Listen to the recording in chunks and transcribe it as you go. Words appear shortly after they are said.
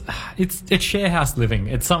it's share house living.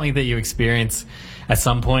 It's something that you experience at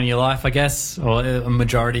some point in your life, I guess, or a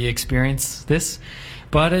majority experience this.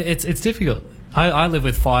 But it's difficult. I live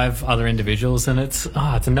with 5 other individuals, and it's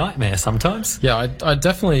a nightmare sometimes. Yeah, I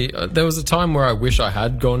definitely... there was a time where I wish I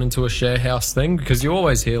had gone into a share house thing, because you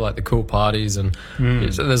always hear, like, the cool parties, and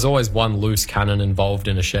there's always one loose cannon involved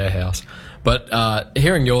in a share house. But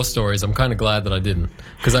hearing your stories, I'm kind of glad that I didn't,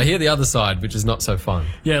 because I hear the other side, which is not so fun.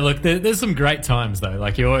 Yeah, look, there's some great times, though.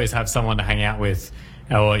 Like, you always have someone to hang out with,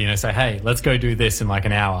 or, say, hey, let's go do this in, like,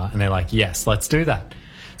 an hour. And they're like, yes, let's do that.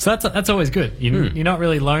 So that's always good. You're not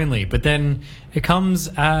really lonely, but then it comes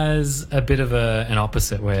as a bit of an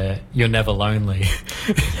opposite where you're never lonely.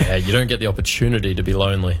 Yeah, you don't get the opportunity to be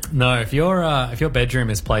lonely. No, if your bedroom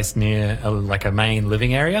is placed near a main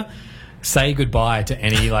living area, say goodbye to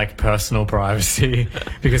any personal privacy,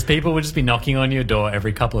 because people will just be knocking on your door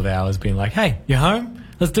every couple of hours, being like, "Hey, you home?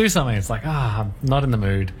 Let's do something." It's like, I'm not in the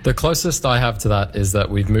mood. The closest I have to that is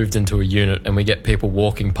that we've moved into a unit and we get people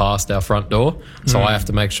walking past our front door, so I have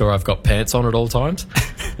to make sure I've got pants on at all times.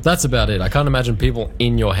 That's about it. I can't imagine people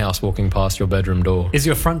in your house walking past your bedroom door. Is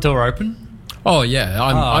your front door open? Oh, yeah.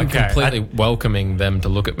 I'm completely welcoming them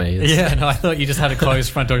to to look at me. I thought you just had a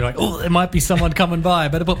closed front door. You're like, oh, there might be someone coming by.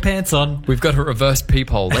 Better put pants on. We've got a reverse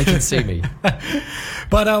peephole. They can see me.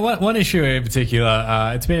 But one issue in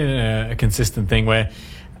particular, it's been a consistent thing where,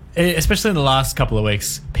 especially in the last couple of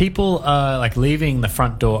weeks, people are leaving the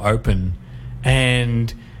front door open,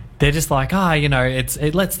 and they're just like,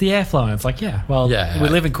 it lets the airflow in. It's like, we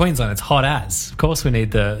live in Queensland. It's hot as. Of course we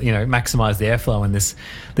need to, maximise the airflow in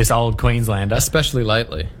this old Queenslander. Especially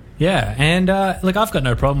lately. Yeah, and I've got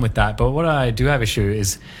no problem with that. But what I do have issue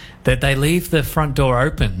is that they leave the front door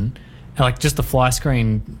open, just the fly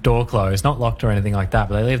screen door closed, not locked or anything like that,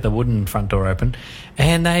 but they leave the wooden front door open,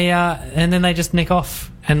 and then they just nick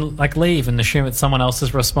off and leave and assume it's someone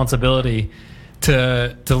else's responsibility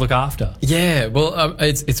to look after. Yeah, well,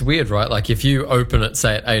 it's weird, right? If you open it,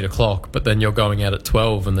 say, at 8 o'clock, but then you're going out at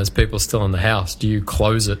 12 and there's people still in the house, do you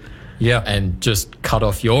close it and just cut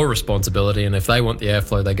off your responsibility, and if they want the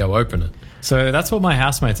airflow, they go open it? So that's what my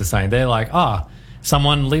housemates are saying. They're like,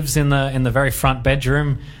 someone lives in the very front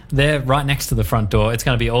bedroom. They're right next to the front door. It's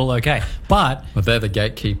going to be all okay. But they're the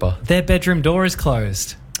gatekeeper. Their bedroom door is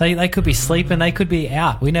closed. They could be sleeping. They could be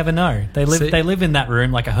out. We never know. They live in that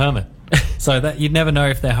room like a hermit. So that you'd never know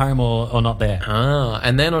if they're home or not there.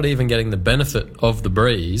 And they're not even getting the benefit of the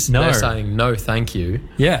breeze. No. They're saying, no, thank you.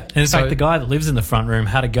 Yeah. And in fact, the guy that lives in the front room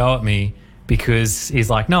had a go at me because he's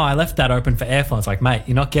like, no, I left that open for airflow. It's like, mate,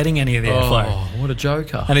 you're not getting any of the airflow. Oh, what a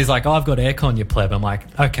joker. And he's like, I've got aircon, you pleb. I'm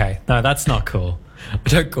like, okay, no, that's not cool.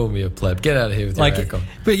 Don't call me a pleb. Get out of here with your aircon.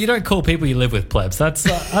 But you don't call people you live with plebs. That's,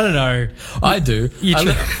 I don't know. I do. I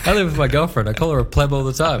live with my girlfriend. I call her a pleb all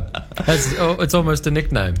the time. It's almost a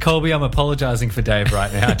nickname. Colby, I'm apologising for Dave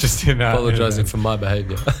right now. Just apologising for my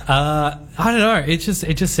behaviour. I don't know. It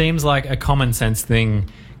just seems like a common sense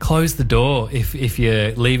thing. Close the door if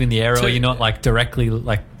you're leaving the area or you're not directly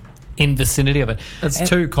in vicinity of it. That's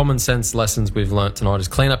 2 common sense lessons we've learnt tonight: is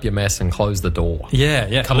clean up your mess and close the door.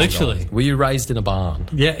 Yeah, Come literally. On, were you raised in a barn?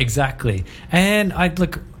 Yeah, exactly. And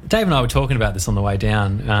Dave and I were talking about this on the way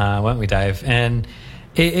down, weren't we, Dave? And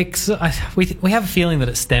we have a feeling that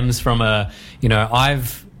it stems from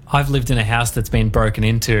I've lived in a house that's been broken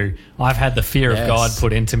into. I've had the fear of God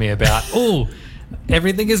put into me about,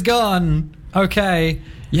 everything is gone. Okay.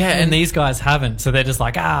 Yeah, and these guys haven't. So they're just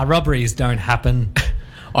like, robberies don't happen.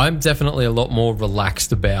 I'm definitely a lot more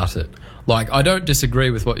relaxed about it. I don't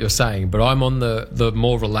disagree with what you're saying, but I'm on the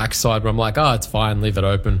more relaxed side where I'm like, it's fine, leave it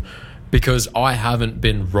open, because I haven't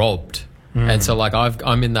been robbed. And so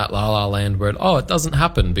I'm in that la land where it doesn't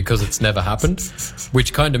happen because it's never happened,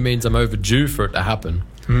 which kind of means I'm overdue for it to happen.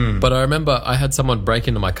 But I remember I had someone break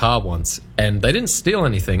into my car once, and they didn't steal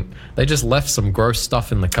anything. They just left some gross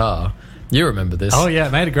stuff in the car. You remember this? Oh, yeah.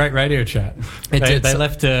 It made a great radio chat. They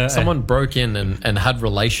left... someone broke in and had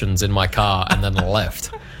relations in my car and then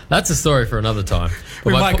left. That's a story for another time.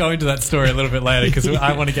 We might go into that story a little bit later because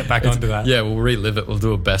I want to get back onto that. Yeah, we'll relive it. We'll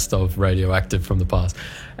do a best of Radioactive from the past.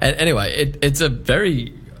 And anyway, it's a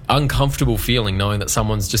very uncomfortable feeling knowing that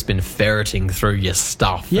someone's just been ferreting through your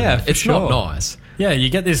stuff. Yeah, it's not nice. Yeah, you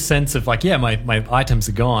get this sense of my items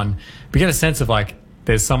are gone. But you get a sense of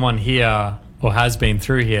there's someone here or has been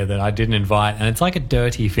through here that I didn't invite, and it's like a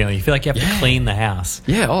dirty feeling. You feel like you have to clean the house.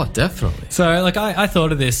 Yeah, definitely. So, I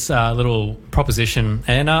thought of this little proposition,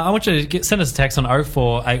 and I want you to send us a text on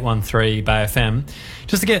 04813 Bay FM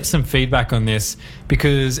just to get some feedback on this,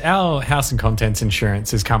 because our house and contents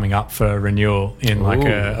insurance is coming up for renewal in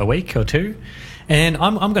a week or two, and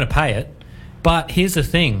I'm going to pay it. But here's the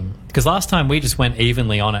thing, because last time we just went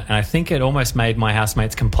evenly on it, and I think it almost made my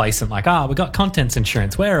housemates complacent, like, we got contents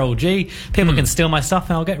insurance. We're all G. People can steal my stuff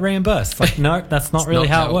and I'll get reimbursed. Like, no, that's not really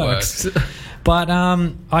how it works. But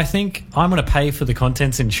I think I'm going to pay for the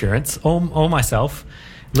contents insurance all myself.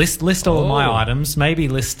 List all of my items, maybe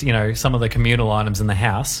list, some of the communal items in the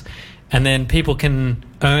house, and then people can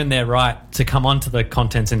earn their right to come onto the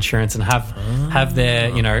contents insurance and have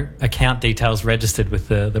their, account details registered with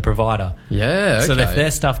the provider. Yeah, okay. So that if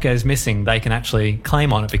their stuff goes missing, they can actually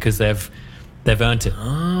claim on it because they've earned it.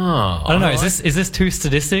 Oh, I don't know. Is this too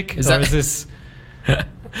sadistic? Is this?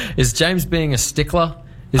 Is James being a stickler?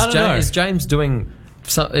 Is James doing?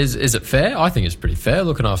 Is it fair? I think it's pretty fair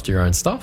looking after your own stuff.